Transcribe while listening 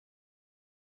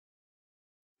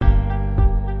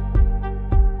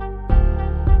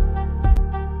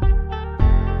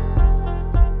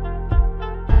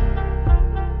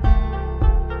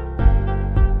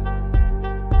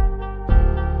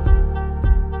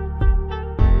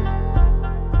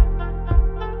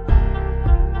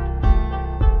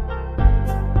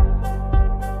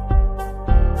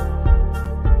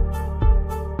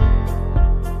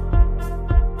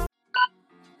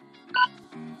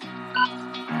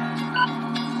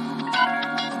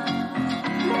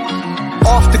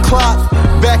o'clock,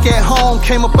 back at home,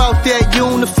 came up out that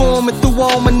uniform and threw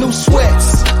on my new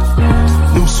sweats.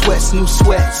 New sweats.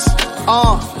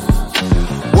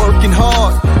 Working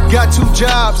hard, got 2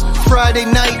 jobs, Friday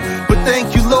night, but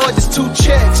thank you, Lord, there's 2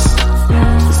 checks.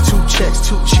 There's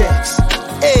 2 checks.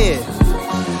 Yeah.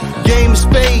 Game of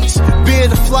spades,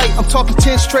 beer the flight, I'm talking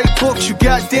 10 straight books, you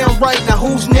goddamn right, now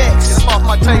who's next? Get off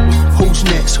my table.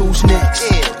 Who's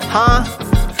next? Yeah. Huh?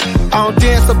 I don't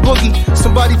dance a boogie.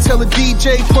 Somebody tell a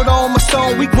DJ, put on my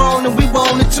song. We grown and we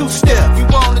want a 2-step.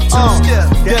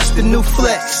 That's the new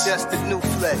flex. Yeah,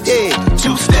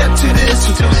 2-step to this,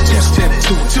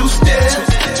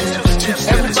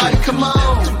 2-step. Everybody come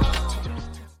on.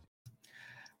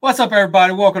 What's up,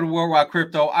 everybody? Welcome to Worldwide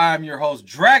Crypto. I'm your host,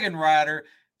 Dragon Rider.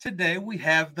 Today we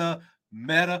have the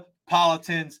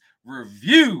Metapolitans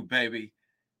review, baby.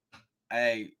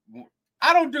 Hey,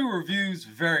 I don't do reviews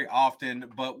very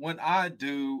often, but when I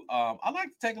do, I like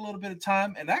to take a little bit of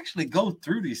time and actually go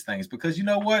through these things because you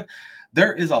know what?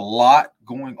 There is a lot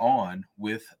going on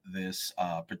with this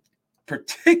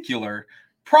particular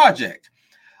project.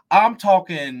 I'm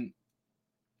talking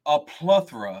a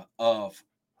plethora of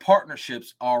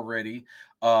partnerships already,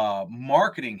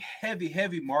 marketing,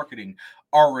 heavy marketing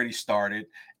already started.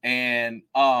 And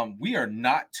we are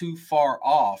not too far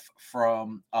off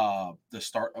from the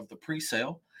start of the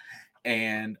pre-sale,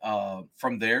 and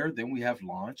from there, then we have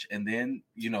launch, and then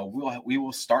we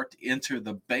will start to enter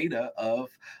the beta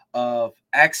of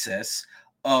access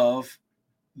of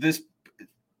this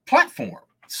platform.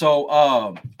 So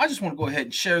I just want to go ahead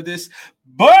and share this.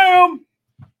 Bam!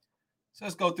 So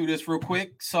let's go through this real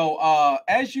quick. So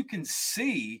as you can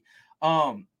see,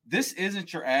 this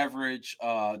isn't your average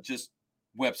just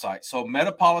website. So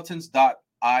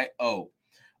metapolitans.io.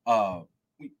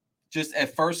 Just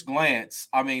at first glance,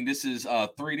 I mean, this is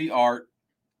 3D art.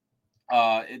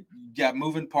 It got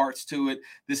moving parts to it.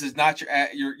 This is not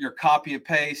your copy and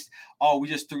paste. Oh, we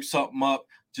just threw something up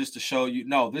just to show you.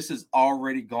 No, this has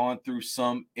already gone through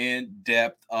some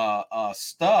in-depth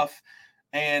stuff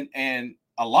and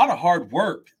a lot of hard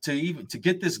work to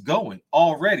get this going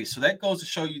already. So that goes to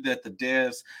show you that the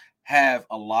devs have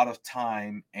a lot of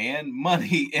time and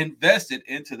money invested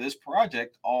into this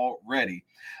project already.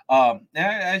 Now,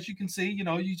 as you can see,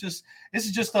 this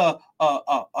is just a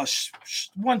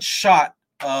one shot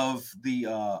of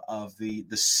the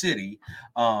city.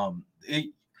 But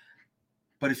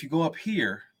if you go up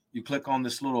here, you click on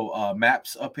this little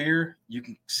maps up here, you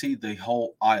can see the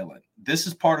whole island. This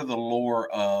is part of the lore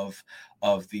of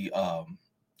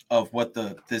what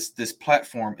this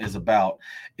platform is about.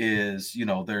 Is you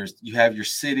have your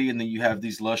city, and then you have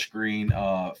these lush green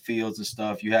fields and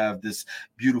stuff. You have this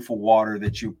beautiful water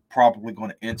that you're probably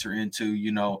going to enter into,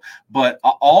 but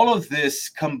all of this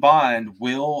combined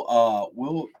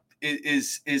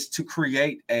is to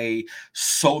create a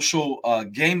social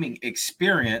gaming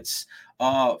experience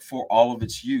for all of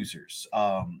its users.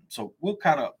 So we'll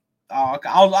kind of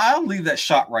I'll leave that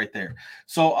shot right there.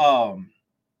 So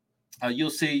you'll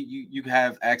see you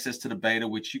have access to the beta,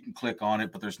 which you can click on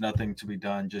it, but there's nothing to be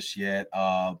done just yet.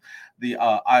 The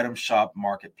item shop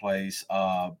marketplace,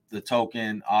 the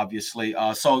token, obviously.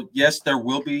 So yes, there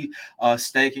will be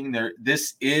staking there.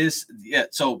 This is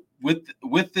So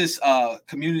with this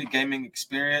community gaming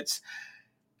experience,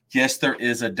 yes, there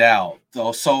is a DAO.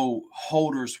 So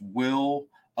holders will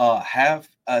have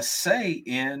a say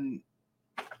in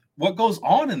what goes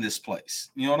on in this place.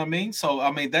 You know what I mean? So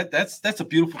I mean that's a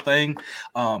beautiful thing.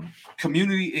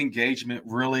 Community engagement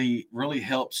really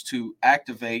helps to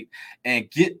activate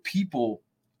and get people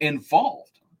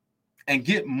involved and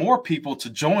get more people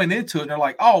to join into it. And they're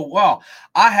like, oh wow,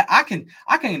 I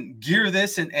can gear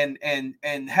this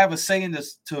and have a say in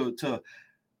this to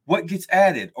what gets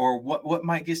added or what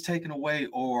might get taken away,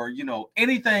 or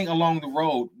anything along the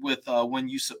road with when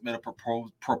you submit a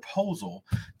proposal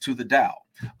to the DAO.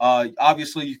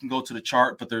 Obviously, you can go to the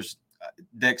chart, but there's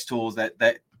DEX tools that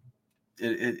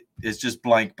it is just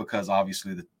blank because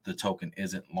obviously the token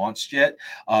isn't launched yet.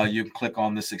 You can click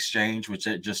on this exchange, which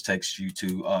it just takes you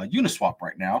to Uniswap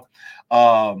right now.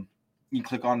 You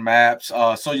click on maps.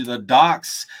 So the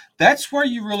docs, that's where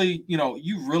you really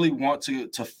want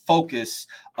to focus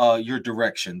your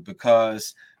direction,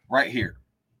 because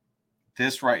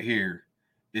this right here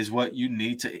is what you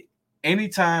need to,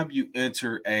 anytime you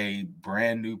enter a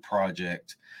brand new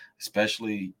project,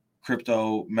 especially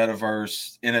crypto,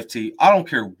 metaverse, NFT, I don't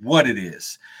care what it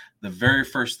is. The very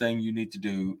first thing you need to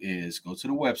do is go to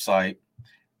the website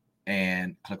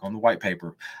and click on the white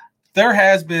paper. There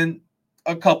has been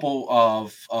a couple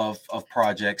of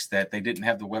projects that they didn't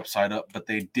have the website up, but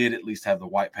they did at least have the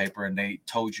white paper, and they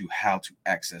told you how to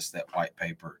access that white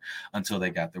paper until they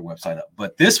got their website up.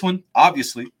 But this one,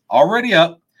 obviously, already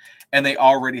up, and they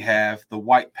already have the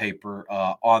white paper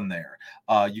on there.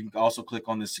 You can also click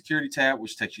on the security tab,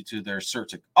 which takes you to their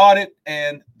search and audit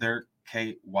and their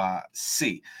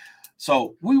KYC.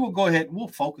 So we will go ahead and we'll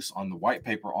focus on the white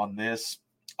paper on this.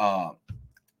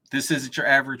 This isn't your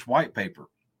average white paper.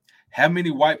 How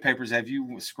many white papers have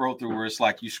you scrolled through where it's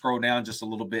like you scroll down just a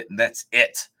little bit and that's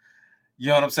it? You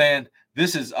know what I'm saying?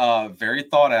 This is very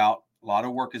thought out. A lot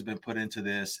of work has been put into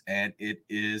this, and it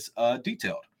is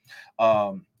detailed.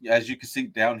 As you can see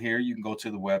down here, you can go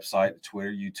to the website,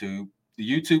 Twitter, YouTube. The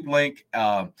YouTube link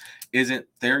isn't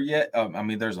there yet. I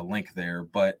mean, there's a link there,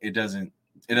 but it doesn't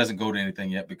go to anything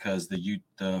yet because the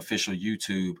official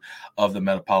YouTube of the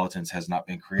Metapolitans has not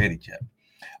been created yet.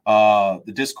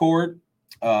 The Discord,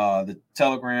 the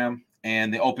Telegram,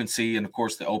 and the OpenSea, and of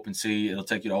course the OpenSea, it'll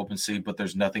take you to OpenSea, but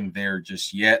there's nothing there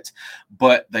just yet.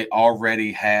 But they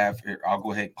already have. I'll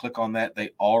go ahead and click on that.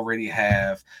 They already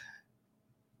have.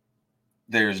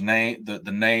 There's name, the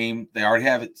name. They already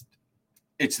have it.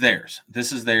 It's theirs.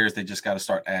 This is theirs. They just got to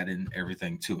start adding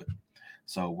everything to it.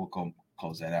 So we'll go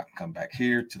close that out and come back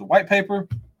here to the white paper.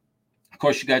 Of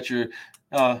course, you got your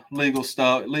legal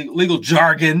stuff, legal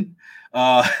jargon.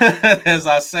 As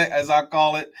I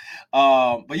call it.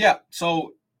 But yeah,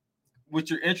 so with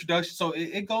your introduction, so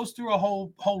it goes through a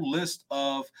whole list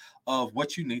of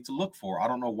what you need to look for. I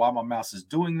don't know why my mouse is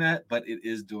doing that, but it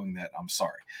is doing that. I'm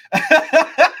sorry.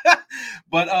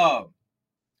 But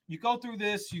you go through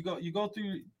this, you go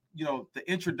through,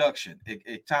 the introduction.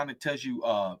 It kind of tells you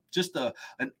just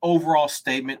an overall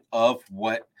statement of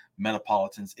what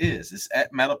Metapolitans is. It's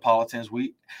at Metapolitans,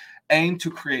 we aim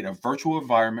to create a virtual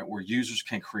environment where users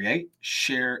can create,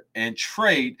 share, and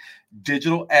trade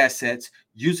digital assets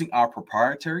using our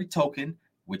proprietary token,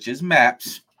 which is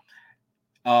MAPS,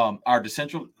 our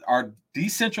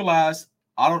decentralized,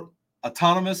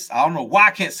 autonomous, I don't know why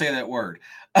I can't say that word,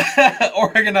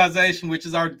 organization, which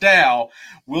is our DAO,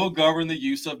 will govern the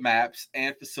use of MAPS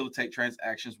and facilitate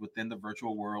transactions within the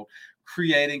virtual world,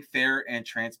 creating fair and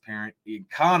transparent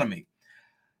economy.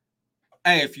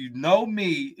 Hey, if you know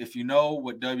me, if you know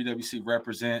what WWC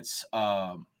represents,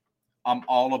 I'm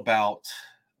all about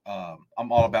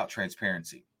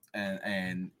transparency,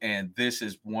 and this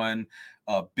is one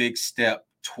big step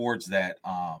towards that.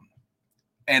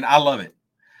 And I love it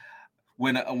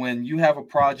when you have a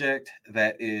project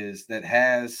that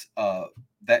has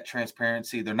that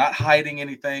transparency. They're not hiding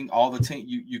anything. All the team,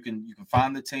 you can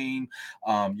find the team,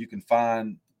 you can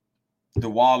find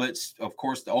the wallets, of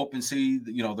course, the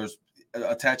OpenSea. There's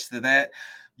attached to that,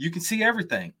 you can see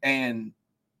everything, and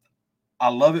I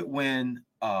love it when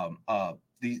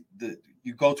you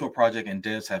go to a project and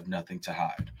devs have nothing to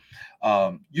hide.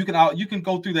 You can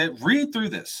go through that, read through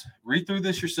this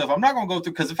yourself. I'm not going to go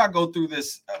through, because if I go through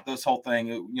this whole thing,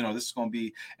 this is going to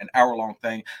be an hour-long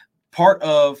thing. Part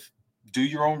of do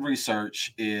your own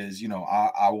research is,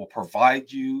 I will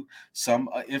provide you some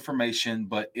information,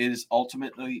 but it is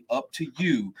ultimately up to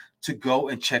you to go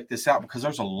and check this out, because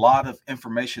there's a lot of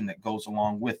information that goes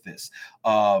along with this.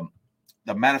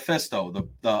 The manifesto,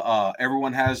 the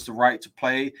everyone has the right to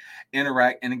play,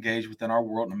 interact, and engage within our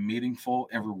world in a meaningful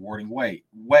and rewarding way.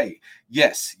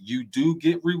 Yes, you do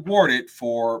get rewarded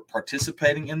for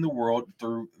participating in the world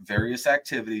through various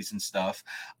activities and stuff.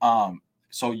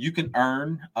 So you can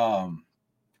earn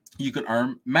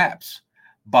MAPS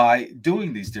by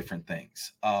doing these different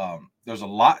things. There's a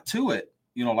lot to it.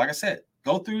 Like I said,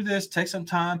 go through this, take some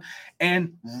time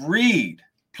and read.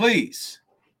 Please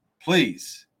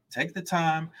take the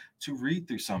time to read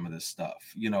through some of this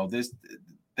stuff.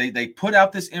 They put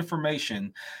out this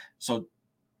information so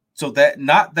that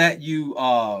not that you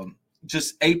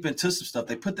just ape into some stuff.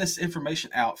 They put this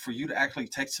information out for you to actually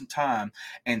take some time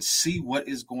and see what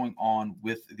is going on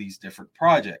with these different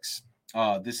projects.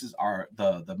 This is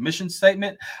the mission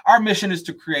statement. Our mission is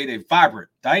to create a vibrant,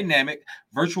 dynamic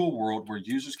virtual world where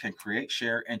users can create,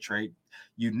 share, and trade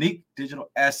unique digital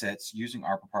assets using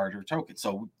our proprietary token.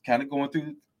 So kind of going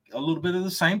through a little bit of the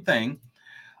same thing.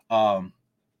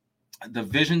 The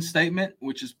vision statement,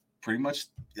 which is pretty much,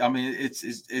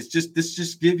 it's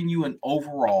just giving you an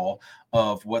overall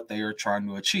of what they are trying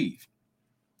to achieve.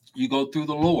 You go through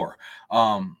the lore,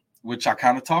 which I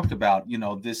kind of talked about.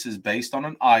 This is based on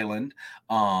an island.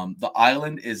 The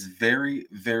island is very,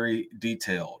 very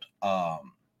detailed.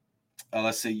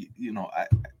 Let's see,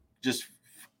 just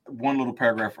one little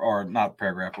paragraph, or not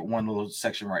paragraph, but one little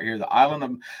section right here. The island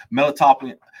of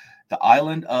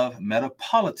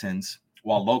Metapolitans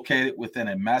While located within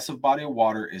a massive body of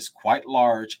water, is quite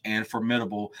large and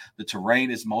formidable. The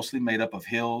terrain is mostly made up of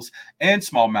hills and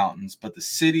small mountains, but the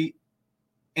city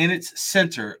in its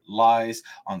center lies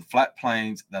on flat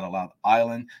plains that allow the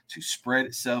island to spread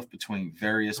itself between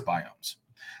various biomes.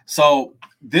 So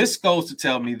this goes to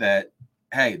tell me that,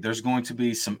 hey, there's going to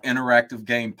be some interactive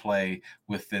gameplay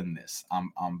within this.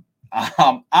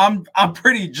 I'm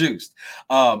pretty juiced.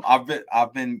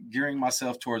 I've been gearing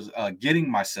myself towards getting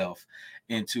myself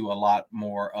into a lot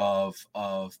more of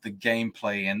the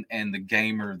gameplay and the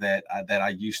gamer that I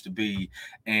used to be,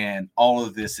 and all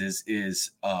of this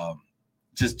is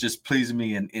just pleasing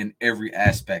me in every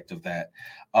aspect of that.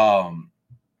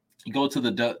 You go to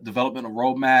the developmental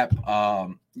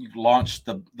roadmap. You launch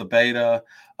the beta,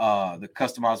 the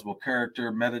customizable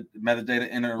character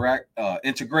metadata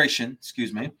integration.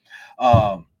 Excuse me,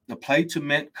 the play to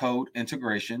mint code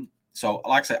integration. So,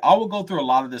 like I said, I will go through a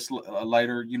lot of this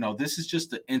later. This is just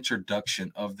the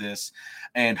introduction of this,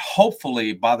 and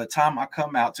hopefully, by the time I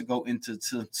come out to go into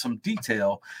some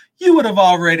detail, you would have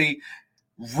already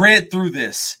read through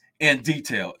this in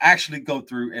detail. Actually, go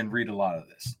through and read a lot of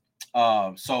this.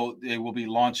 So they will be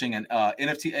launching an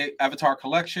NFT avatar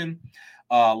collection,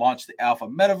 launch the alpha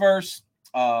metaverse,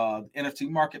 NFT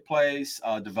marketplace,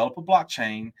 develop a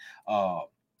blockchain,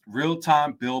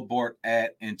 real-time billboard ad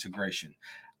integration.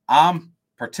 I'm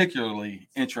particularly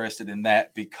interested in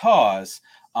that because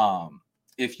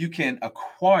if you can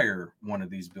acquire one of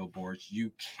these billboards,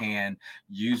 you can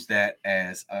use that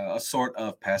as a sort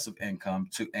of passive income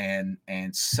and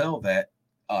sell that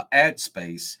ad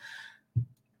space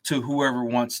to whoever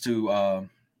wants to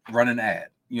run an ad.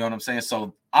 You know what I'm saying?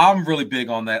 So I'm really big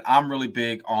on that. I'm really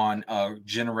big on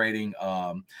generating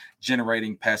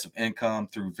passive income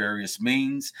through various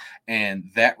means,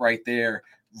 and that right there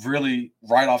really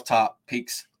right off top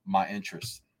piques my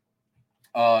interest.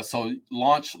 So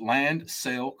launch land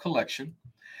sale collection,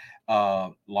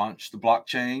 launch the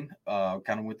blockchain,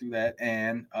 kind of went through that,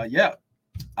 and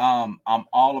I'm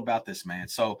all about this, man.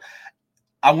 So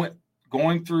I went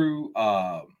going through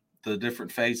the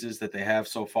different phases that they have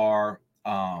so far.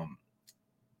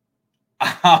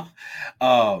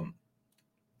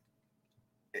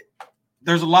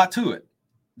 There's a lot to it.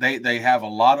 They have a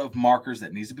lot of markers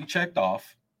that needs to be checked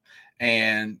off,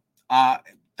 and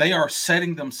they are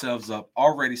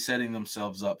already setting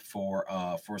themselves up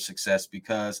for success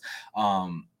because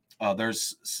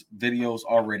there's videos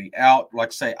already out. Like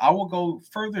I say, I will go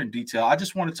further in detail. I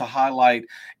just wanted to highlight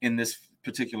in this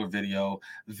particular video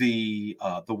the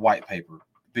white paper,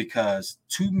 because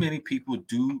too many people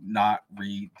do not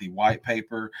read the white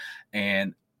paper,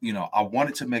 and I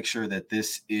wanted to make sure that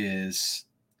this is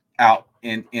out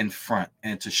in front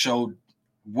and to show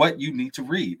what you need to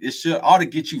read. It ought to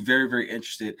get you very, very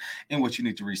interested in what you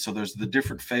need to read. So there's the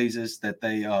different phases that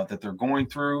they're going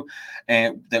through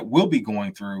and that will be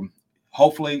going through.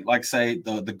 Hopefully, like I say,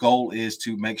 the goal is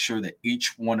to make sure that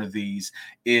each one of these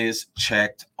is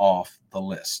checked off the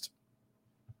list.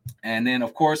 And then,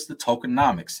 of course, the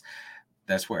tokenomics.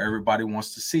 That's where everybody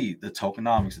wants to see the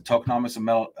tokenomics. The tokenomics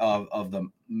of the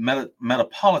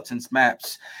Metapolitans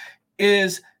maps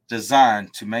is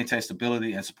designed to maintain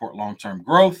stability and support long-term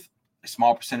growth. A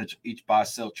small percentage of each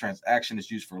buy-sell transaction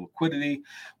is used for liquidity,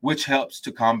 which helps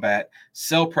to combat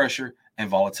sell pressure and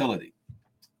volatility.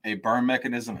 A burn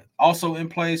mechanism is also in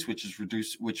place, which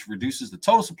reduces the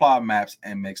total supply of maps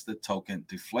and makes the token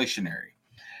deflationary.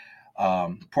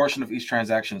 Portion of each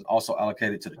transaction is also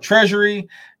allocated to the treasury,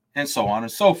 and so on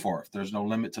and so forth. There's no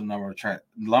limit to the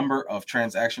number of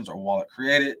transactions or wallet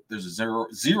created. There's a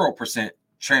 0%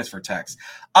 transfer tax.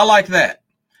 I like that.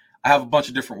 I have a bunch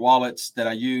of different wallets that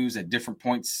I use at different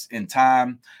points in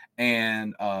time,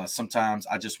 and sometimes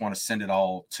I just want to send it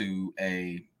all to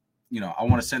I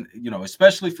want to send,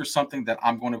 especially for something that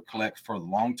I'm going to collect for the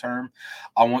long term.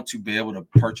 I want to be able to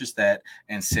purchase that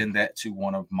and send that to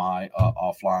one of my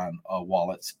offline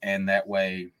wallets. And that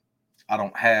way I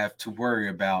don't have to worry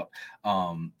about,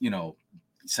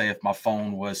 say if my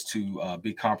phone was to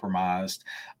be compromised,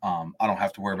 I don't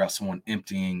have to worry about someone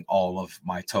emptying all of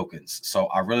my tokens. So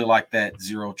I really like that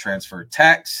zero transfer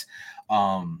tax.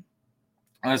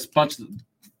 There's a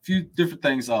few different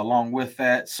things along with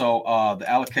that. So the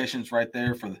allocations right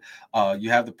there for you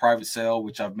have the private sale,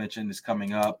 which I've mentioned is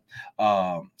coming up.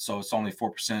 So it's only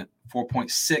 4%,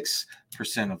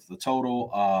 4.6% of the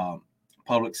total.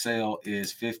 Public sale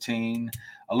is 15,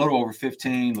 a little over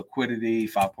 15. Liquidity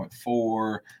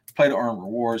 5.4. Play to earn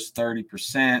rewards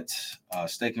 30%.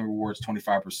 Staking rewards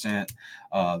 25%.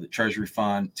 The treasury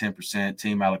fund 10%.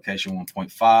 Team allocation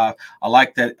 1.5. I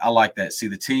like that. See,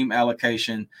 the team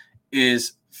allocation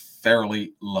is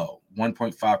fairly low.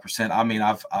 1.5%. I mean,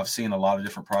 I've seen a lot of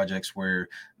different projects where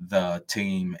the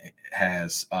team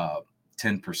has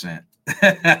 10%.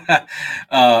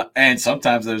 And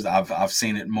sometimes I've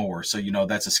seen it more. So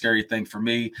that's a scary thing for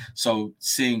me. So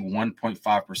seeing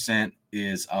 1.5%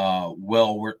 is well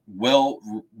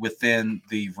within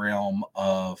the realm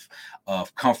of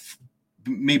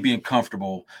me being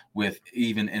comfortable with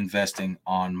even investing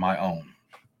on my own.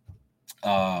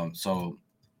 So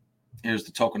here's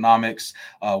the tokenomics: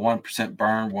 1%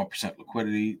 burn, 1%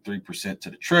 liquidity, 3% to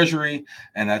the treasury,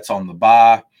 and that's on the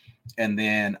buy. And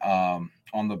then on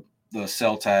the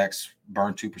sell tax,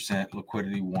 burn 2%,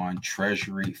 liquidity 1,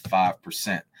 treasury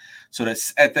 5%. So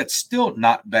that's still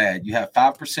not bad. You have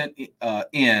 5%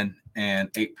 in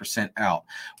and 8% out,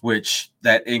 which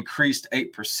that increased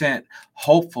 8%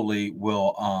 hopefully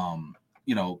will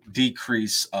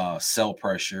decrease sell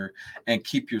pressure and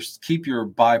keep your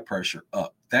buy pressure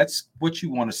up. That's what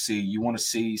you want to see. You want to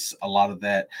see a lot of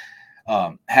that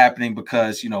happening,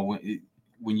 because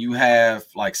when you have,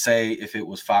 like, say if it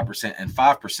was 5% and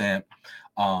 5%,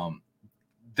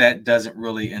 that doesn't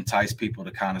really entice people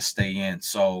to kind of stay in.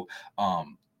 So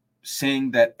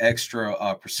seeing that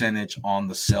extra percentage on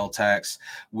the sell tax,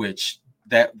 which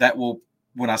that will,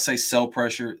 when I say sell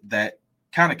pressure, that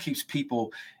kind of keeps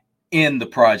people in the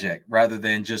project rather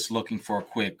than just looking for a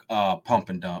quick pump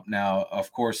and dump. Now,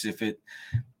 of course, if it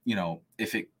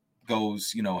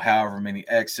goes, however many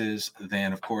X's,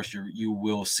 then of course you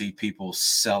will see people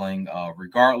selling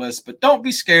regardless. But don't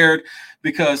be scared,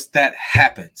 because that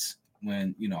happens.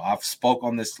 When I've spoke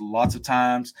on this lots of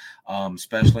times,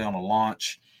 especially on a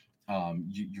launch.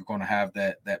 You're going to have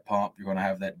that pump, you're going to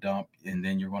have that dump, and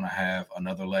then you're going to have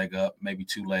another leg up, maybe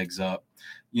 2 legs up,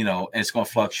 and it's going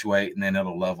to fluctuate, and then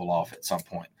it'll level off at some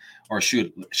point, or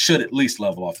should at least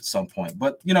level off at some point.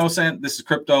 But I'm saying, this is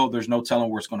crypto. There's no telling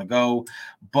where it's going to go.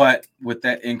 But with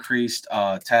that increased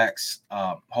tax,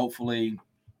 hopefully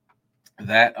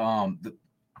that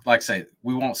like I say,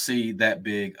 we won't see that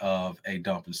big of a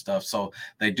dump and stuff. So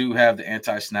they do have the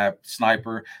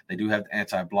anti-sniper, they do have the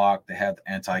anti-block, they have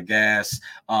the anti-gas.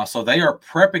 So they are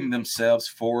prepping themselves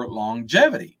for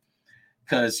longevity,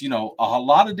 because a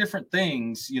lot of different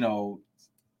things. The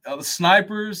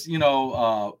snipers,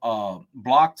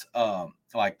 blocked,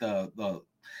 like the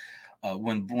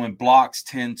when blocks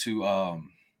tend to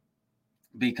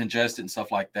be congested and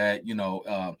stuff like that.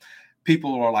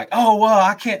 People are like, oh, well,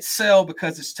 I can't sell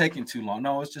because it's taking too long.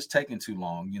 No, it's just taking too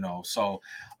long, So,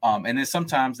 and then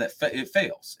sometimes it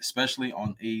fails, especially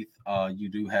on ETH. You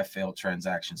do have failed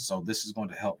transactions. So this is going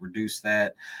to help reduce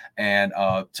that, and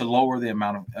to lower the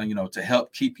amount of, to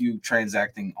help keep you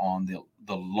transacting on the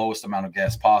lowest amount of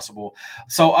gas possible.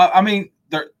 So, I mean,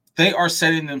 they are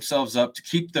setting themselves up to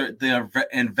keep their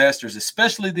investors,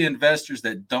 especially the investors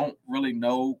that don't really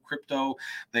know crypto.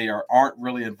 They aren't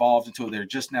really involved into it. They're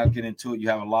just now getting into it. You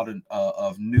have a lot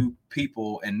of new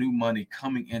people and new money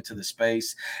coming into the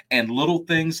space, and little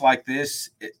things like this,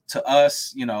 to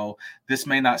us, this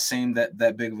may not seem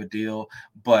that big of a deal,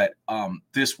 but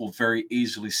this will very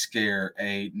easily scare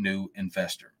a new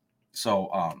investor.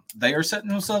 So they are setting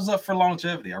themselves up for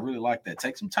longevity. I really like that.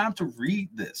 Take some time to read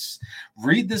this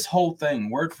whole thing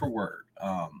word for word.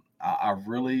 I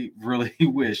really, really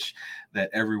wish that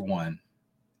everyone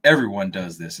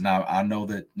does this. And I know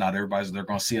that not everybody's, they're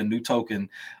going to see a new token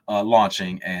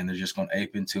launching, and they're just going to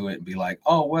ape into it and be like,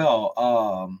 oh, well,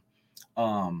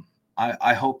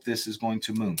 I hope this is going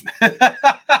to moon.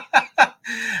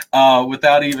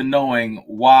 Without even knowing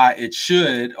why it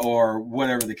should, or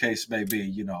whatever the case may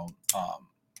be.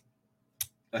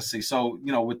 Let's see. So,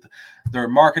 with their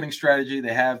marketing strategy,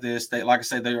 they have this. They, like I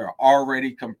said, they are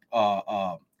already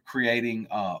creating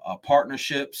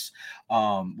partnerships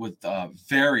with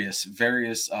various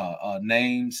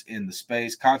names in the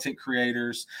space, content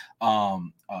creators.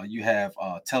 You have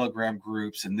Telegram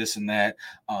groups and this and that.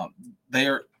 They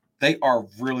are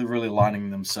really, really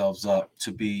lining themselves up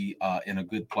to be in a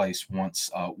good place once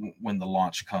when the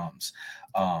launch comes.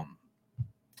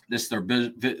 This is their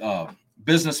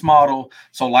business model.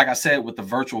 So, like I said, with the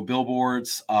virtual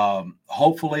billboards,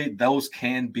 hopefully those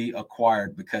can be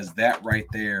acquired, because that right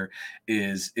there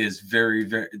is very,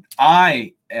 very.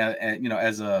 I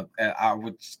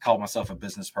would call myself a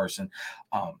business person.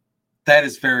 That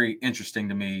is very interesting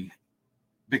to me,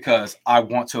 because I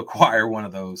want to acquire one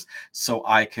of those, so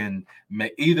I can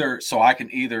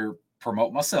either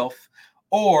promote myself,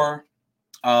 or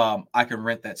I can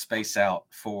rent that space out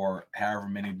for however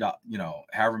many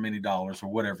dollars, or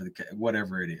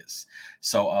whatever it is.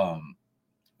 So,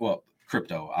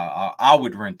 crypto, I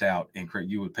would rent out in crypto.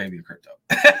 You would pay me in crypto.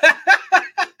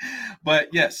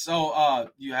 But yes, so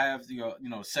you have the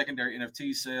secondary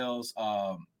NFT sales.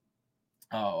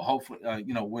 Hopefully,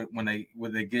 when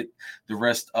they get the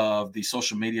rest of the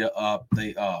social media up,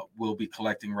 they will be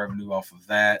collecting revenue off of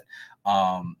that.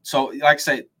 So, like I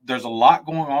say, there's a lot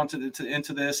going on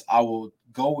into this. I will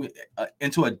go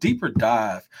into a deeper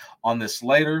dive on this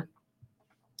later.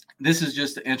 This is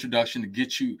just the introduction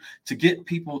to get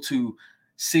people to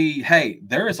see, hey,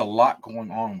 there is a lot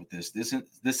going on with this.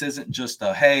 This isn't just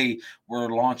a, hey, we're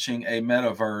launching a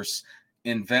metaverse,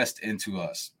 invest into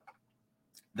us.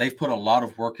 They've put a lot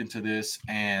of work into this,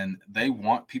 and they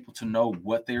want people to know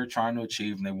what they're trying to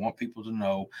achieve, and they want people to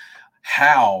know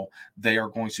how they are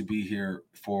going to be here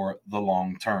for the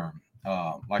long term.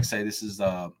 Like I say, this is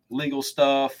legal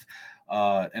stuff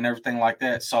and everything like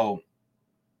that. So,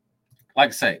 like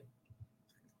I say,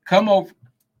 come to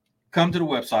the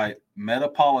website,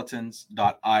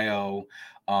 Metapolitans.io.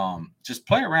 Just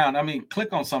play around. I mean,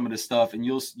 click on some of this stuff, and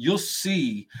you'll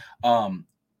see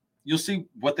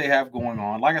what they have going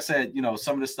on. Like I said,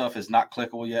 some of this stuff is not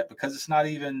clickable yet because it's not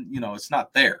even, it's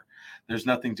not there. There's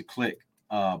nothing to click.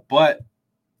 But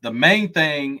the main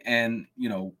thing, and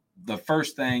the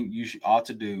first thing you ought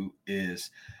to do is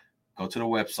go to the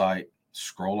website,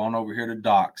 scroll on over here to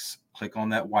docs, click on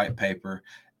that white paper,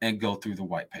 and go through the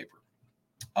white paper.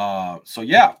 So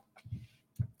yeah,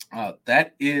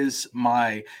 that is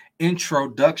my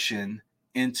introduction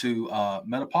into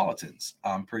Metapolitans.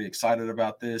 I'm pretty excited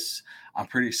about this. I'm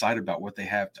pretty excited about what they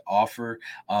have to offer.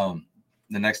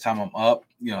 The next time I'm up,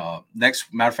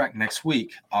 next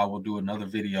week, I will do another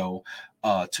video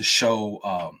to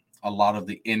show a lot of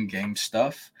the in-game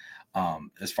stuff,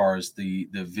 as far as the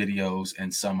videos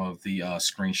and some of the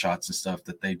screenshots and stuff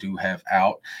that they do have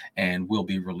out and will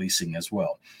be releasing as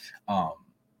well.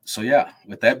 So yeah,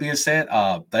 with that being said,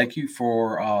 thank you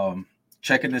for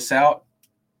checking this out.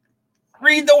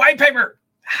 Read the white paper.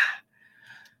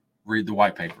 Read the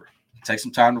white paper. Take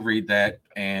some time to read that,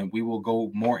 and we will go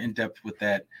more in depth with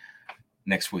that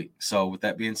next week. So with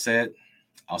that being said,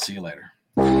 I'll see you later.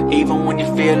 Even when you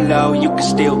feel low, you can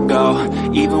still go.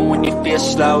 Even when you feel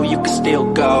slow, you can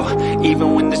still go.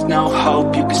 Even when there's no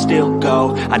hope, you can still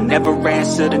go. I never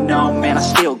answer to no, man, I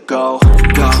still go.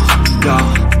 Go, go,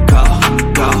 go,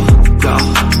 go, go,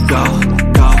 go, go,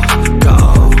 go,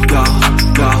 go, go,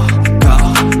 go,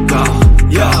 go,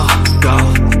 yo, go,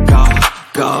 go,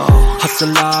 go.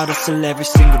 Hustle hard, hustle every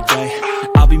single day.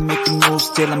 I'll be making moves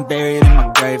till I'm buried in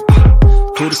my grave.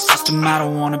 To the system, I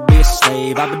don't wanna be a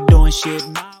slave. I've been doing shit.